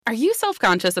Are you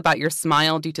self-conscious about your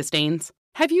smile due to stains?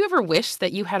 Have you ever wished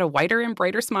that you had a whiter and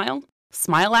brighter smile?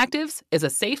 Smile Actives is a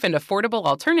safe and affordable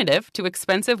alternative to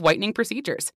expensive whitening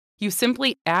procedures. You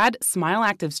simply add Smile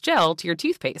Actives gel to your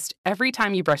toothpaste every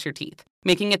time you brush your teeth,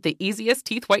 making it the easiest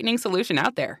teeth whitening solution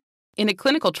out there. In a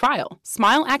clinical trial,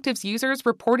 Smile Actives users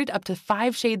reported up to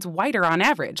 5 shades whiter on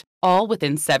average, all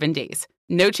within 7 days.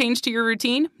 No change to your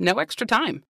routine, no extra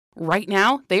time. Right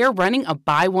now, they are running a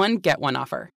buy one, get one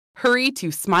offer. Hurry to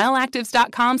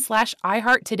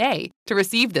smileactives.com/iHeart today to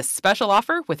receive this special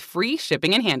offer with free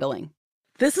shipping and handling.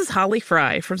 This is Holly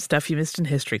Fry from Stuff You Missed in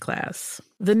History class.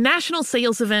 The national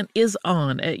sales event is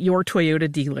on at your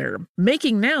Toyota dealer,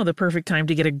 making now the perfect time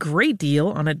to get a great deal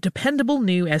on a dependable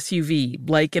new SUV,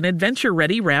 like an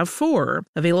adventure-ready RAV4.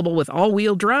 Available with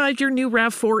all-wheel drive, your new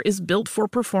RAV4 is built for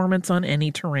performance on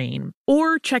any terrain.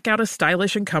 Or check out a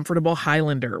stylish and comfortable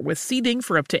Highlander with seating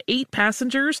for up to 8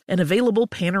 passengers and available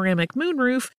panoramic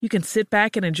moonroof. You can sit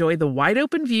back and enjoy the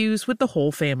wide-open views with the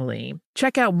whole family.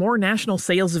 Check out more national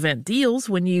sales event deals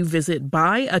when you visit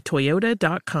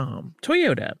buyatoyota.com.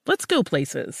 Toyota, let's go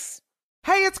places.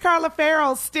 Hey, it's Carla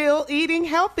Farrell, still eating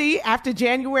healthy after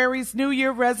January's New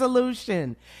Year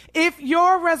resolution. If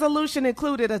your resolution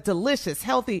included a delicious,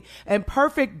 healthy, and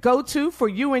perfect go-to for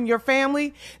you and your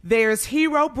family, there's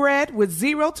Hero Bread with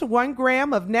 0 to 1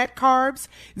 gram of net carbs,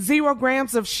 0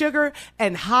 grams of sugar,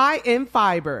 and high in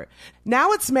fiber.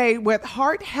 Now it's made with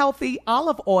heart-healthy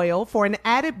olive oil for an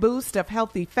added boost of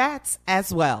healthy fats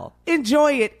as well.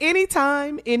 Enjoy it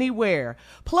anytime, anywhere.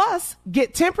 Plus,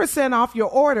 get 10% off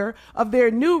your order of their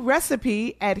new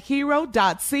recipe at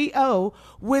hero.co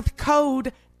with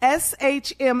code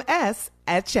SHMS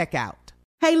at checkout.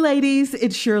 Hey ladies,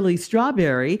 it's Shirley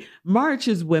Strawberry. March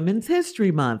is Women's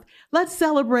History Month. Let's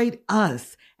celebrate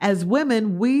us. As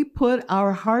women, we put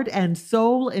our heart and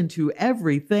soul into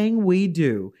everything we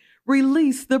do.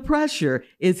 Release the Pressure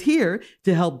is here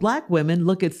to help Black women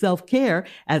look at self-care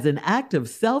as an act of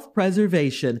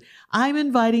self-preservation. I'm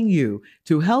inviting you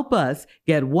to help us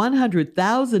get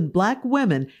 100,000 Black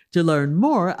women to learn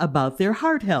more about their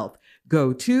heart health.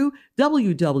 Go to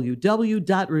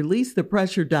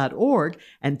www.releasethepressure.org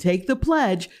and take the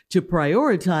pledge to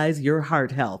prioritize your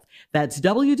heart health. That's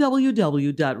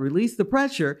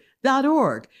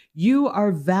www.releasethepressure.org. You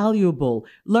are valuable.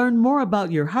 Learn more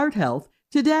about your heart health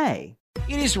today.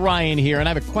 It is Ryan here, and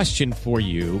I have a question for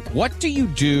you. What do you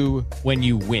do when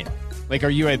you win? Like, are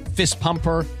you a fist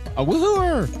pumper, a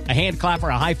woo-hooer, a hand clapper,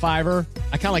 a high fiver?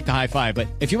 I kind of like the high five, but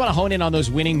if you want to hone in on those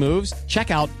winning moves,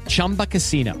 check out Chumba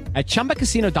Casino. At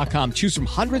ChumbaCasino.com, choose from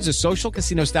hundreds of social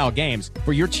casino-style games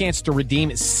for your chance to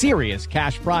redeem serious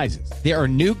cash prizes. There are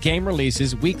new game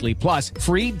releases weekly, plus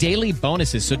free daily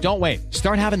bonuses. So don't wait.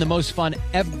 Start having the most fun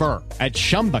ever at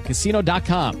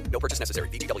ChumbaCasino.com. No purchase necessary.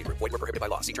 VGW. Void where prohibited by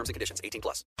law. See terms and conditions.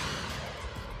 18+.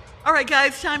 All right,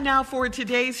 guys, time now for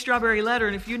today's Strawberry Letter.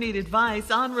 And if you need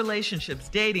advice on relationships,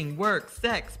 dating, work,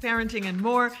 sex, parenting, and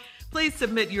more, please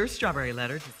submit your Strawberry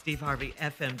Letter to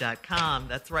steveharveyfm.com.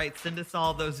 That's right. Send us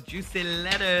all those juicy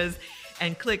letters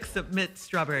and click Submit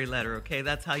Strawberry Letter, okay?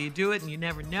 That's how you do it, and you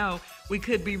never know. We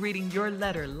could be reading your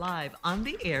letter live on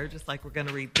the air, just like we're going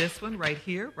to read this one right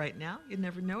here, right now. You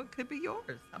never know. It could be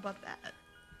yours. How about that?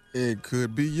 It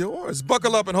could be yours.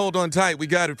 Buckle up and hold on tight. We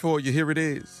got it for you. Here it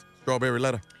is. Strawberry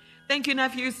Letter. Thank you,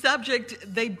 nephew. Subject,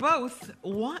 they both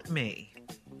want me.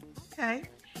 Okay.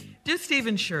 Dear Steve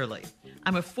and Shirley,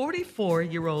 I'm a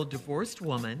 44-year-old divorced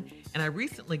woman, and I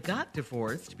recently got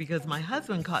divorced because my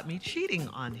husband caught me cheating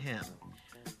on him.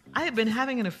 I had been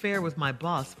having an affair with my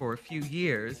boss for a few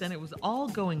years, and it was all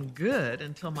going good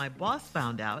until my boss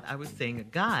found out I was seeing a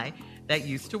guy that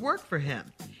used to work for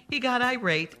him. He got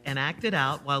irate and acted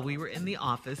out while we were in the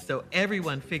office, so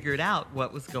everyone figured out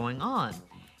what was going on.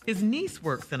 His niece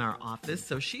works in our office,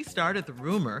 so she started the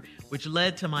rumor, which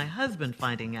led to my husband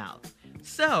finding out.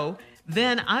 So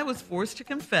then I was forced to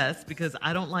confess because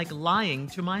I don't like lying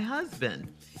to my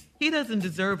husband. He doesn't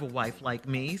deserve a wife like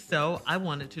me, so I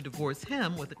wanted to divorce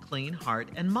him with a clean heart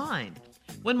and mind.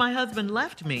 When my husband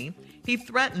left me, he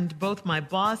threatened both my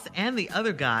boss and the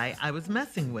other guy I was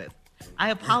messing with.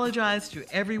 I apologized to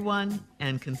everyone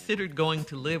and considered going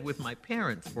to live with my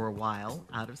parents for a while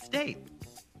out of state.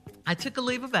 I took a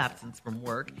leave of absence from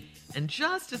work, and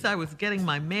just as I was getting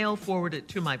my mail forwarded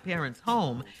to my parents'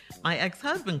 home, my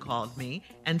ex-husband called me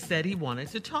and said he wanted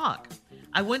to talk.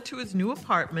 I went to his new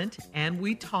apartment, and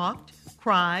we talked,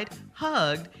 cried,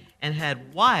 hugged, and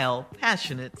had wild,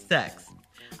 passionate sex.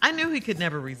 I knew he could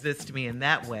never resist me in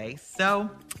that way,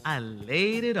 so I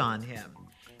laid it on him.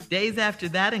 Days after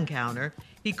that encounter,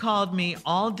 he called me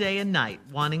all day and night,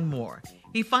 wanting more.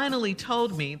 He finally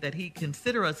told me that he'd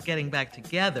consider us getting back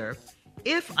together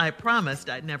if I promised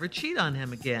I'd never cheat on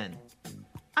him again.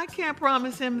 I can't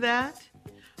promise him that.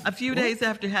 A few days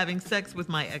after having sex with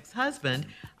my ex-husband,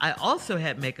 I also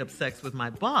had makeup sex with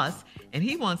my boss, and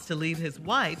he wants to leave his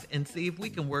wife and see if we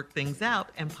can work things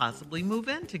out and possibly move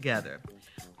in together.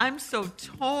 I'm so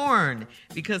torn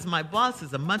because my boss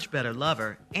is a much better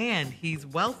lover and he's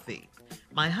wealthy.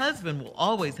 My husband will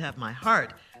always have my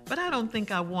heart, but I don't think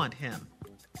I want him.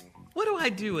 What do I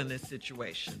do in this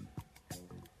situation?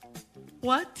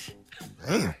 What?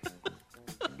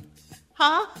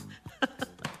 Huh?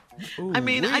 I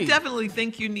mean, I definitely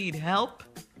think you need help.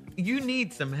 You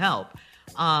need some help.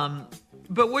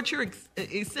 But what you're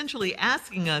essentially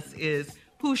asking us is,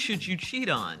 who should you cheat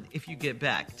on if you get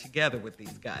back together with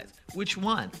these guys? Which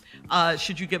one?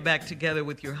 Should you get back together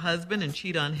with your husband and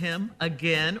cheat on him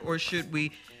again? Or should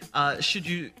we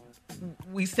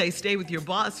say stay with your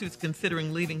boss who's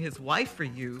considering leaving his wife for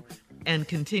you and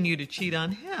continue to cheat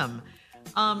on him?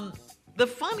 The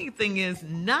funny thing is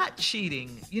not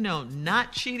cheating,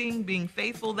 being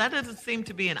faithful, that doesn't seem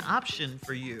to be an option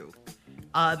for you.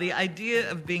 The idea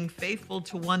of being faithful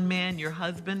to one man, your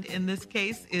husband in this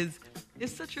case, is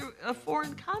such a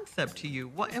foreign concept to you.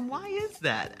 And why is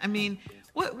that? I mean,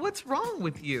 what's wrong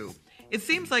with you? It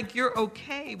seems like you're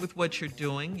okay with what you're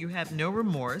doing. You have no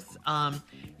remorse.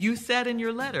 You said in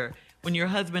your letter, when your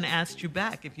husband asked you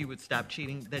back if you would stop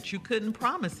cheating, that you couldn't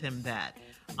promise him that.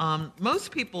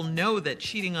 Most people know that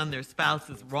cheating on their spouse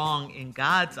is wrong in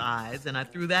God's eyes, and I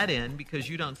threw that in because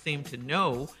you don't seem to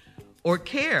know or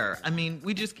care. I mean,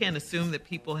 we just can't assume that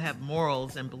people have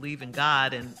morals and believe in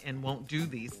God and won't do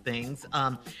these things.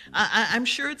 I'm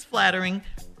sure it's flattering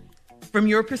from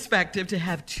your perspective to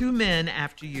have two men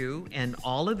after you and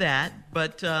all of that,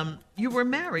 but you were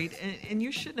married and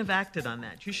you shouldn't have acted on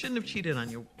that. You shouldn't have cheated on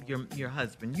your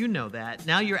husband. You know that.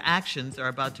 Now your actions are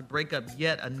about to break up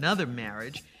yet another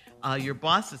marriage, your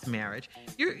boss's marriage.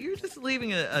 You're just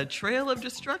leaving a trail of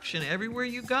destruction everywhere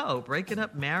you go, breaking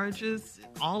up marriages,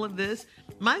 all of this.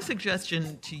 My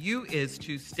suggestion to you is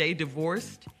to stay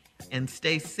divorced and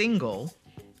stay single.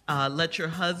 Let your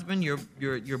husband,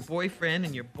 your boyfriend,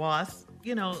 and your boss,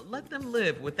 let them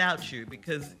live without you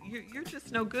because you're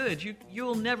just no good.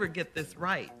 You'll never get this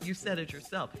right. You said it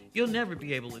yourself. You'll never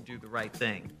be able to do the right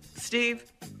thing.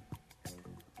 Steve?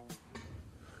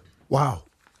 Wow.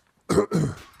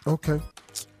 Okay.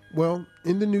 Well,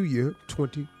 in the new year,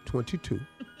 2022,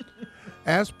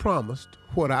 as promised,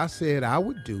 what I said I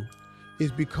would do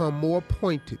is become more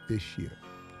pointed this year.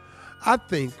 I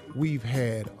think we've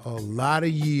had a lot of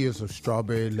years of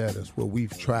Strawberry Letters where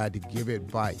we've tried to give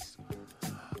advice.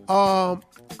 I'm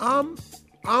going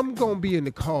to be in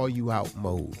the call you out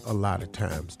mode a lot of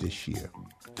times this year.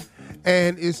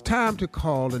 And it's time to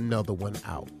call another one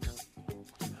out.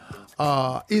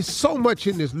 It's so much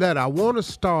in this letter. I want to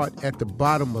start at the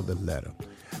bottom of the letter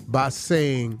by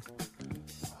saying,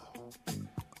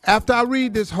 after I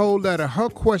read this whole letter, her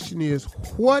question is,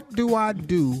 what do I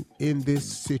do in this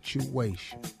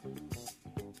situation?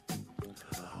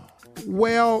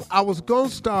 Well, I was going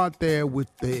to start there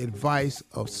with the advice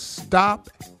of stop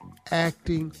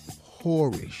acting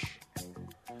whorish.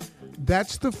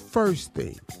 That's the first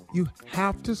thing. You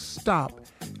have to stop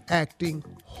acting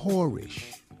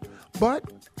whorish.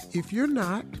 But if you're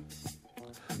not,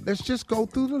 let's just go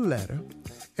through the letter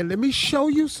and let me show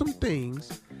you some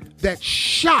things that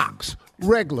shocks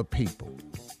regular people.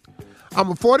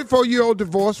 I'm a 44-year-old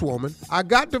divorced woman. I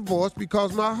got divorced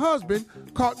because my husband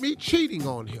caught me cheating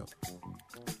on him.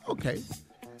 Okay,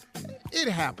 it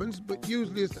happens, but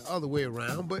usually it's the other way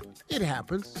around, but it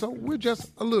happens, so we're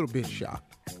just a little bit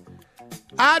shocked.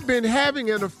 I'd been having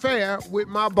an affair with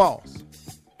my boss.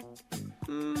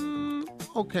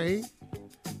 Okay,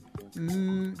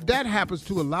 that happens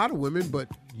to a lot of women, but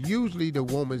usually the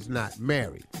woman's not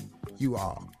married. You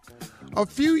are. A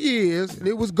few years, and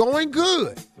it was going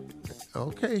good.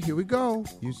 Okay, here we go.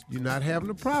 You're not having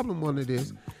a problem under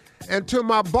this. Until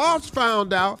my boss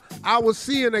found out I was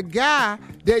seeing a guy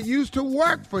that used to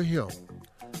work for him.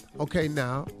 Okay,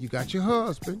 now, you got your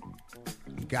husband,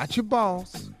 you got your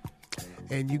boss,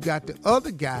 and you got the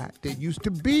other guy that used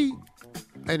to be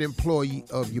an employee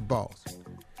of your boss.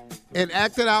 And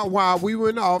acted out while we were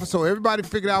in the office, so everybody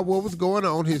figured out what was going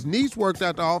on. His niece worked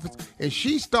at the office, and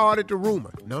she started the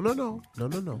rumor. No.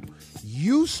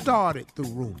 You started the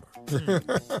rumor.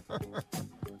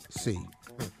 See.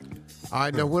 All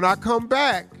right, now when I come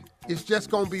back, it's just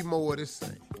going to be more of the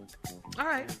same. All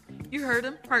right. You heard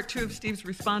him. Part 2 of Steve's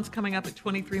response coming up at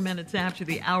 23 minutes after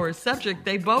the hour. Subject,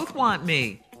 they both want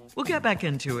me. We'll get back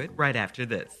into it right after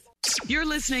this. You're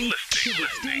listening to the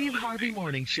Steve Harvey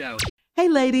Morning Show. Hey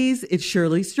ladies, it's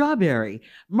Shirley Strawberry.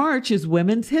 March is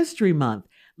Women's History Month.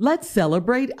 Let's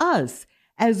celebrate us.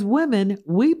 As women,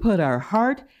 we put our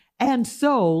heart and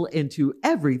soul into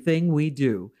everything we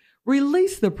do.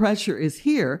 Release the Pressure is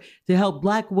here to help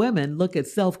Black women look at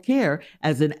self-care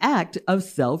as an act of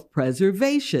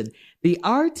self-preservation. The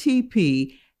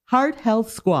RTP Heart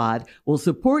Health Squad will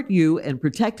support you in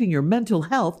protecting your mental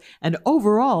health and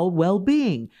overall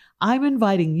well-being. I'm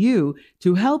inviting you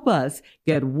to help us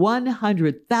get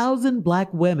 100,000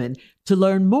 Black women to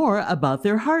learn more about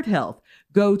their heart health.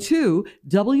 Go to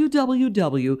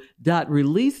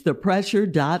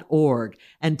www.releasethepressure.org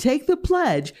and take the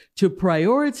pledge to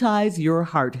prioritize your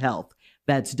heart health.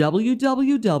 That's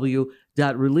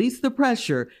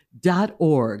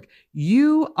www.releasethepressure.org.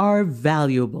 You are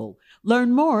valuable.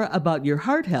 Learn more about your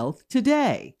heart health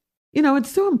today. You know,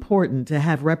 it's so important to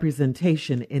have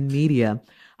representation in media.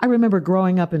 I remember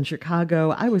growing up in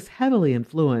Chicago, I was heavily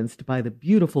influenced by the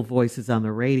beautiful voices on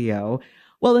the radio.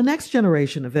 Well, the next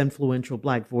generation of influential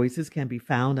Black voices can be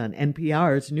found on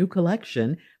NPR's new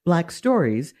collection, Black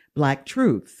Stories, Black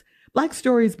Truths. Black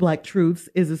Stories, Black Truths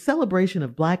is a celebration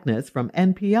of Blackness from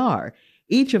NPR.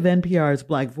 Each of NPR's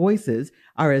Black voices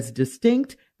are as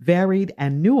distinct, varied,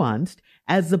 and nuanced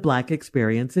as the Black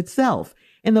experience itself.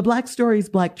 In the Black Stories,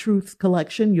 Black Truths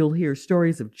collection, you'll hear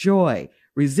stories of joy,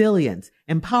 resilience,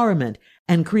 empowerment,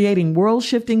 and creating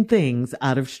world-shifting things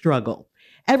out of struggle.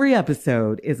 Every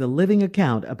episode is a living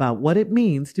account about what it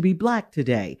means to be Black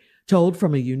today, told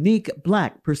from a unique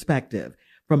Black perspective.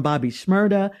 From Bobby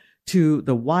Shmurda to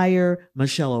The Wire,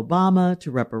 Michelle Obama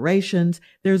to reparations,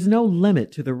 there's no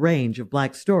limit to the range of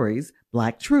Black stories,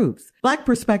 Black truths. Black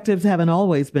perspectives haven't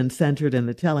always been centered in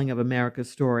the telling of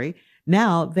America's story.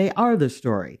 Now they are the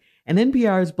story. In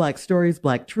NPR's Black Stories,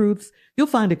 Black Truths, you'll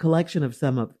find a collection of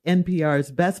some of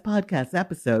NPR's best podcast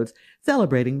episodes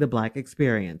celebrating the Black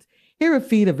experience. Hear a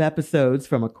feed of episodes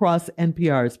from across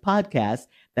NPR's podcasts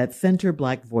that center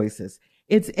Black voices.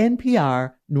 It's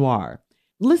NPR Noir.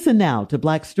 Listen now to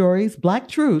Black Stories, Black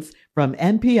Truths from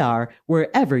NPR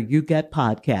wherever you get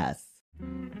podcasts.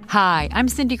 Hi, I'm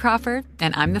Cindy Crawford,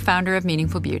 and I'm the founder of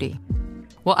Meaningful Beauty.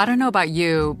 Well, I don't know about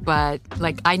you, but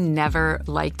I never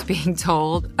liked being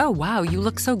told, oh, wow, you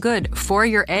look so good for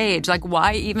your age.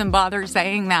 Why even bother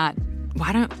saying that?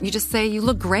 Why don't you just say you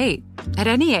look great at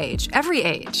any age, every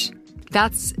age?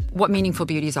 That's what Meaningful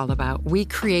Beauty is all about. We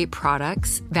create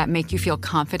products that make you feel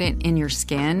confident in your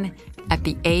skin at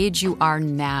the age you are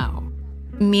now.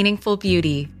 Meaningful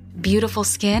Beauty. Beautiful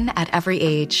skin at every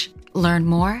age. Learn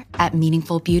more at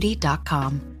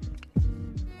meaningfulbeauty.com.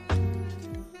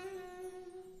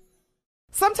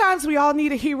 Sometimes we all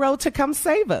need a hero to come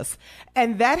save us.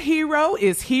 And that hero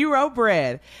is Hero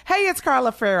Bread. Hey, it's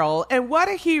Carla Farrell. And what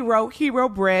a hero Hero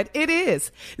Bread it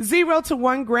is. 0 to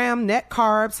 1 gram net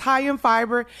carbs, high in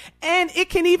fiber, and it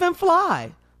can even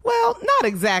fly. Well, not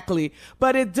exactly,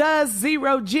 but it does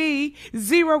 0 G,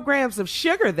 0 grams of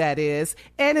sugar, that is,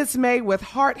 and it's made with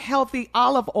heart-healthy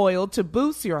olive oil to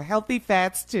boost your healthy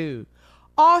fats, too.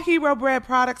 All Hero Bread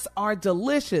products are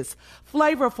delicious,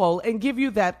 flavorful, and give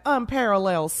you that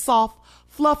unparalleled, soft,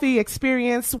 fluffy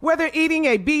experience, whether eating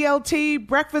a BLT,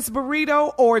 breakfast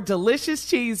burrito, or delicious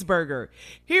cheeseburger.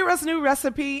 Hero's new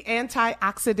recipe,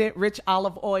 antioxidant-rich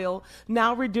olive oil,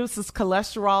 now reduces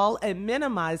cholesterol and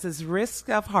minimizes risk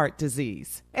of heart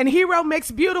disease. And Hero makes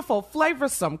beautiful,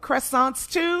 flavorsome croissants,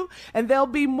 too, and there'll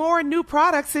be more new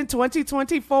products in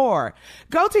 2024.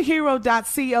 Go to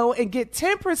hero.co and get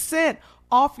 10%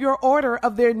 off your order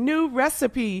of their new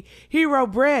recipe, Hero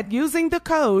Bread, using the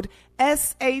code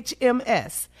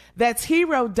SHMS. That's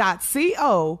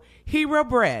hero.co. Hero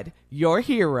Bread, your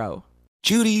hero.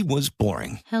 Judy was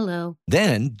boring. Hello.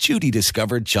 Then Judy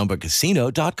discovered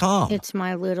ChumbaCasino.com. It's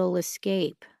my little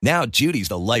escape. Now Judy's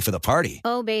the life of the party.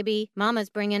 Oh, baby, mama's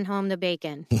bringing home the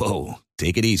bacon. Whoa,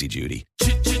 take it easy, Judy.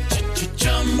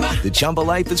 The Chumba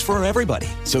life is for everybody.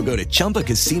 So go to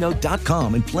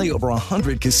ChumbaCasino.com and play over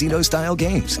 100 casino-style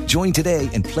games. Join today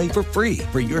and play for free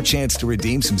for your chance to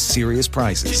redeem some serious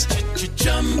prizes.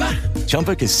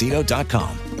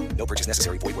 ChumbaCasino.com. No purchase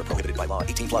necessary. Void where prohibited by law.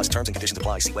 18 plus terms and conditions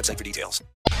apply. See website for details.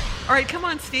 All right, come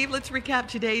on, Steve. Let's recap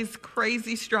today's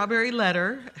crazy strawberry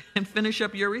letter and finish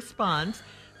up your response.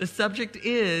 The subject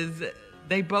is,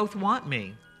 they both want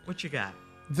me. What you got?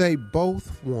 They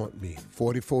both want me.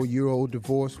 44-year-old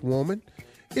divorced woman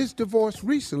is divorced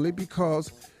recently because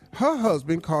her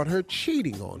husband caught her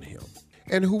cheating on him.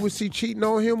 And who was she cheating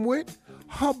on him with?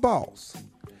 Her boss.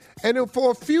 And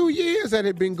for a few years that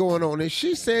had been going on, and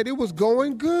she said it was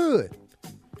going good.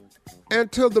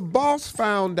 Until the boss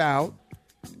found out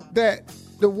that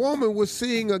the woman was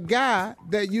seeing a guy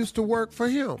that used to work for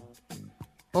him.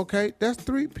 Okay, that's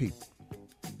 3 people.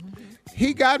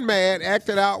 He got mad,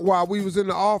 acted out while we was in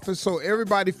the office, so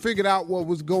everybody figured out what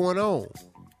was going on.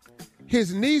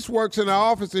 His niece works in the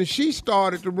office, and she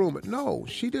started the rumor. No,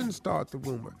 she didn't start the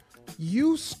rumor.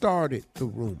 You started the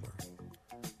rumor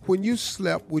when you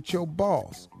slept with your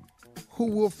boss, who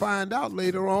we'll find out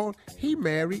later on he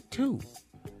married too.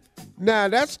 Now,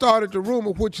 that started the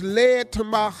rumor, which led to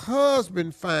my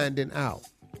husband finding out.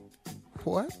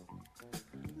 What?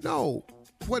 No.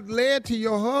 What led to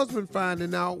your husband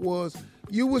finding out was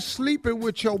you were sleeping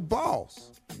with your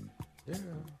boss. Yeah.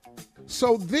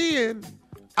 So then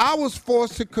I was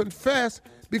forced to confess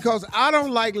because I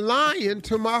don't like lying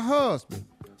to my husband.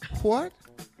 What?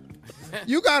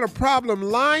 You got a problem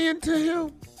lying to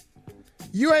him?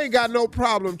 You ain't got no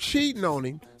problem cheating on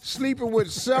him, sleeping with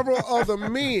several other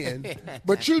men,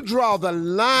 but you draw the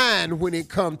line when it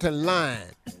comes to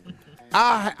lying.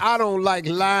 I don't like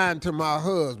lying to my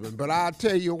husband, but I'll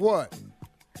tell you what.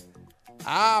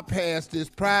 I'll pass this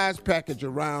prize package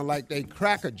around like they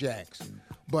Cracker Jacks,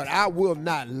 but I will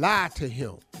not lie to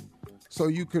him. So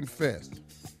you confess.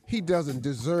 He doesn't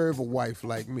deserve a wife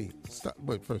like me. Stop,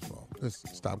 but first of all, let's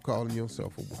stop calling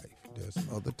yourself a wife. There's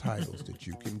other titles that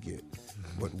you can get.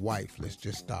 But wife, let's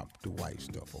just stop the wife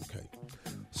stuff, okay?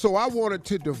 So I wanted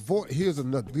to divorce, here's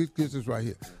another, this is right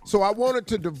here. So I wanted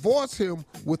to divorce him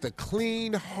with a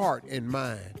clean heart and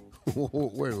mind.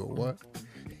 Wait, what?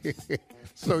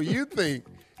 So you think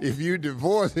if you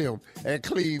divorce him, that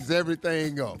cleans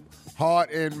everything up,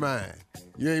 heart and mind.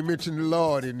 You ain't mentioned the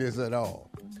Lord in this at all.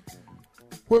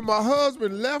 When my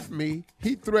husband left me,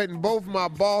 he threatened both my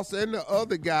boss and the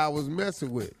other guy I was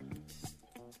messing with.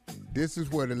 This is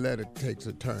where the letter takes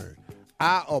a turn.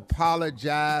 I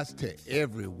apologize to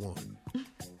everyone.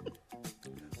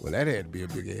 Well, that had to be a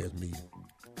big-ass meeting.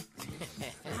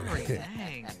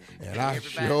 And I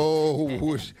sure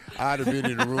wish I'd have been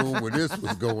in the room when this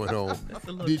was going on.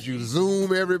 Did you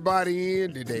Zoom everybody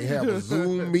in? Did they have a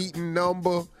Zoom meeting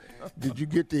number? Did you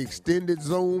get the extended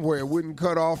Zoom where it wouldn't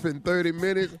cut off in 30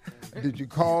 minutes? Did you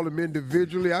call them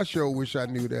individually? I sure wish I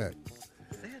knew that.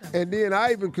 And then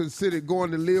I even considered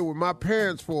going to live with my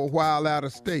parents for a while out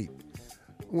of state.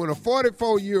 When a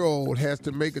 44-year-old has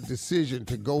to make a decision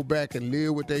to go back and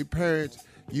live with their parents,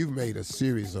 you've made a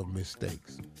series of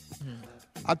mistakes.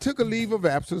 I took a leave of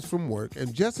absence from work,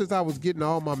 and just as I was getting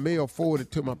all my mail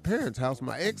forwarded to my parents' house,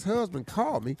 my ex-husband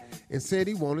called me and said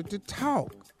he wanted to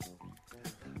talk.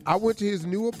 I went to his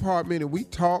new apartment, and we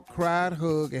talked, cried,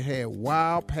 hugged, and had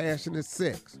wild, passionate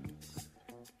sex.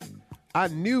 I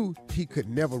knew he could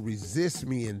never resist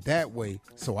me in that way,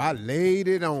 so I laid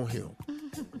it on him.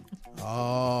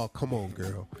 Oh, come on,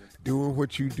 girl. Doing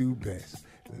what you do best.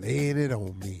 Laying it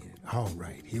on me. All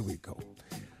right, here we go.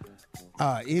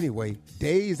 Anyway,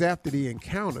 days after the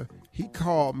encounter, he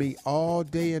called me all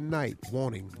day and night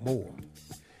wanting more.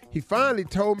 He finally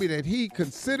told me that he'd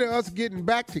consider us getting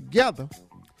back together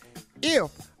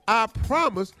if I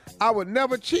promised I would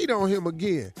never cheat on him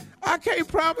again. I can't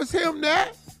promise him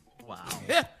that. Wow.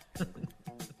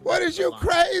 What is you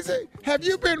crazy? Have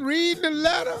you been reading the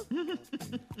letter?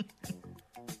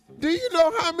 Do you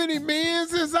know how many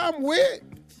men's I'm with?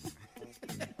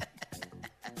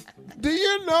 Do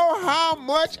you know how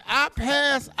much I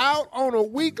pass out on a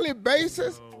weekly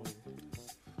basis?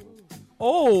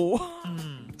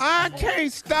 I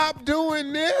can't stop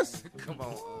doing this. Come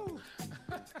on.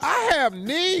 I have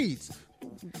needs.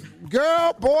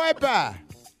 Girl, boy, bye.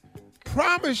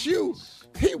 Promise you,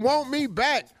 he want me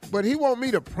back, but he want me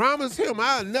to promise him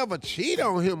I'll never cheat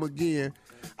on him again.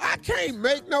 I can't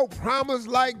make no promise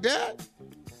like that.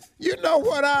 You know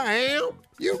what I am?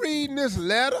 You reading this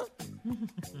letter?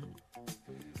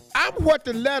 I'm what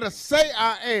the letter say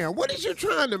I am. What is you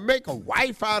trying to make a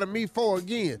wife out of me for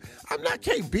again?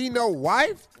 Can't be no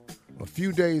wife. A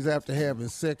few days after having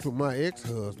sex with my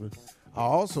ex-husband, I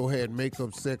also had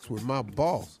make-up sex with my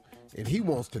boss, and he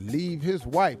wants to leave his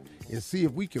wife and see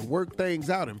if we can work things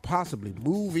out and possibly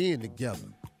move in together.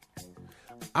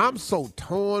 I'm so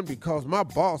torn because my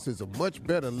boss is a much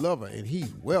better lover and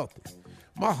he's wealthy.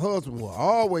 My husband will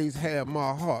always have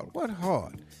my heart. What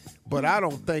heart? But I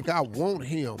don't think I want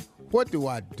him. What do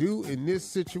I do in this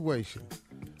situation?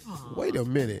 Wait a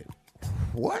minute.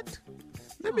 What?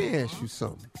 Let me ask you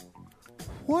something.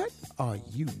 What are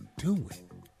you doing?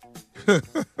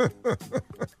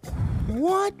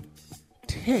 What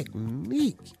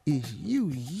technique is you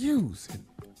using?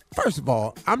 First of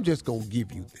all, I'm just going to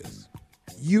give you this.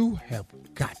 You have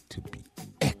got to be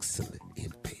excellent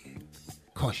in bed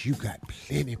because you got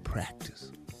plenty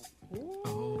practice.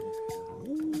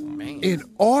 In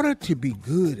order to be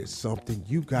good at something,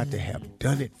 you got to have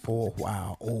done it for a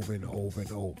while over and over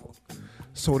and over.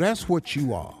 So that's what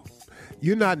you are.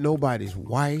 You're not nobody's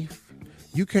wife.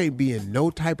 You can't be in no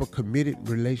type of committed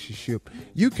relationship.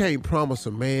 You can't promise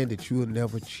a man that you'll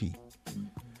never cheat.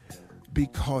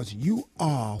 Because you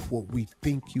are what we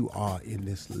think you are in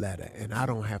this letter, and I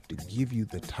don't have to give you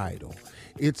the title.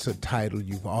 It's a title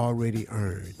you've already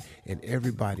earned, and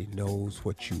everybody knows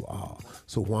what you are.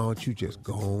 So why don't you just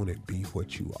go on and be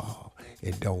what you are,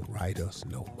 and don't write us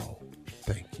no more.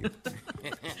 Thank you.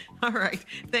 All right.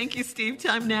 Thank you, Steve.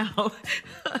 Time now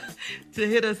to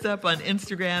hit us up on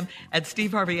Instagram at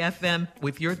Steve Harvey FM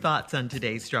with your thoughts on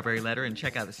today's Strawberry Letter, and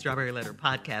check out the Strawberry Letter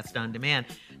podcast on demand.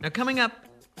 Now, coming up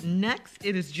next,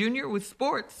 it is Junior with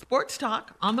Sports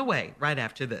Talk on the way right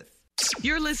after this.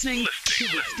 You're listening to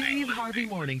the Steve Harvey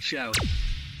Morning Show.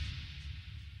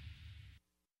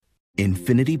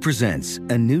 Infiniti presents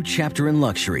a new chapter in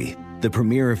luxury, the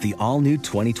premiere of the all-new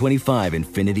 2025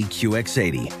 Infiniti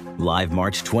QX80, live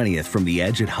March 20th from the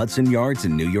Edge at Hudson Yards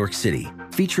in New York City,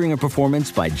 featuring a performance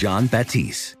by John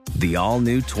Batiste. The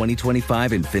all-new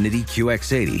 2025 Infiniti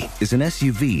QX80 is an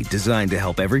SUV designed to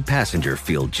help every passenger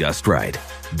feel just right.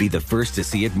 Be the first to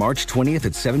see it March 20th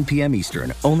at 7 p.m.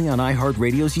 Eastern, only on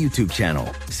iHeartRadio's YouTube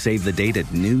channel. Save the date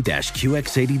at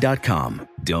new-QX80.com.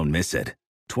 Don't miss it.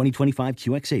 2025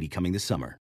 QX80 coming this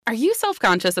summer. Are you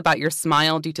self-conscious about your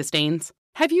smile due to stains?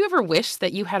 Have you ever wished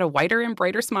that you had a whiter and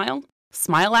brighter smile?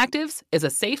 Smile Actives is a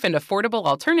safe and affordable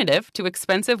alternative to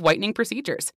expensive whitening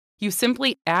procedures. You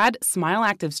simply add Smile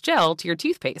Actives gel to your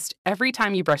toothpaste every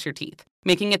time you brush your teeth,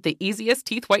 making it the easiest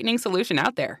teeth whitening solution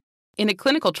out there. In a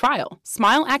clinical trial,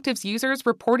 Smile Actives users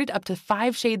reported up to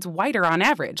 5 shades whiter on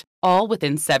average, all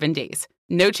within 7 days.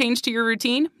 No change to your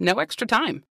routine, no extra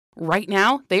time. Right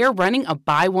now, they are running a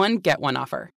buy one, get one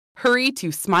offer. Hurry to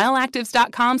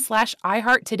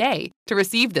smileactives.com/iHeart today to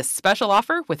receive this special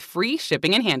offer with free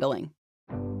shipping and handling.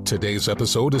 Today's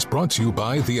episode is brought to you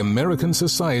by the American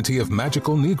Society of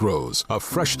Magical Negroes, a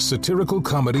fresh satirical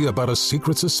comedy about a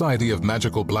secret society of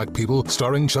magical black people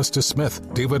starring Justice Smith,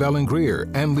 David Alan Grier,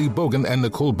 Ann Lee Bogan, and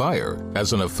Nicole Byer.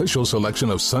 As an official selection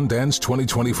of Sundance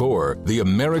 2024, the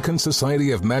American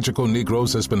Society of Magical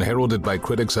Negroes has been heralded by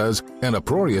critics as an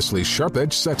uproariously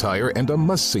sharp-edged satire and a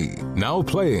must-see. Now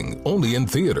playing only in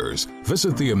theaters.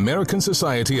 Visit the American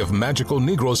Society of Magical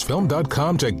Negroes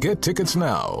film.com to get tickets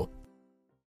now.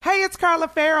 Hey, it's Carla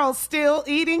Farrell, still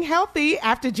eating healthy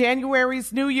after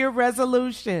January's New Year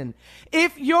resolution.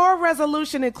 If your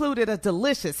resolution included a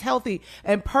delicious, healthy,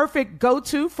 and perfect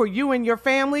go-to for you and your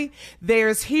family,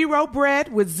 there's Hero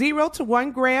Bread with 0 to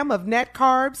 1 gram of net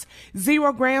carbs,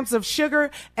 0 grams of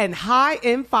sugar, and high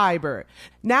in fiber.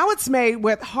 Now it's made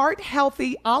with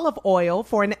heart-healthy olive oil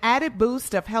for an added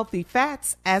boost of healthy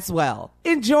fats as well.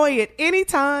 Enjoy it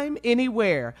anytime,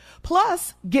 anywhere.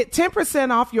 Plus, get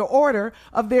 10% off your order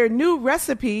of their new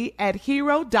recipe at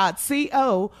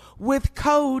hero.co with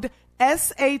code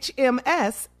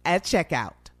SHMS at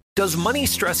checkout. Does money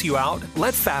stress you out?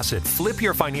 Let Facet flip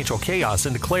your financial chaos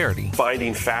into clarity.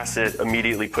 Finding Facet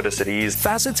immediately put us at ease.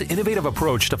 Facet's innovative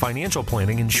approach to financial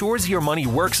planning ensures your money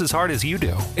works as hard as you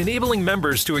do, enabling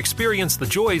members to experience the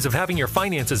joys of having your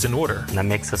finances in order. And that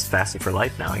makes us Facet for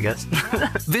life now, I guess.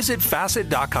 Visit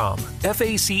Facet.com,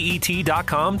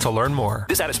 FACET.com to learn more.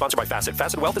 This ad is sponsored by Facet.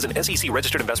 Facet Wealth is an SEC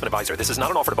registered investment advisor. This is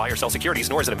not an offer to buy or sell securities,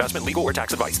 nor is it investment, legal, or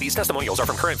tax advice. These testimonials are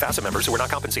from current Facet members who are not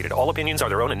compensated. All opinions are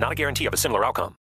their own and not a guarantee of a similar outcome.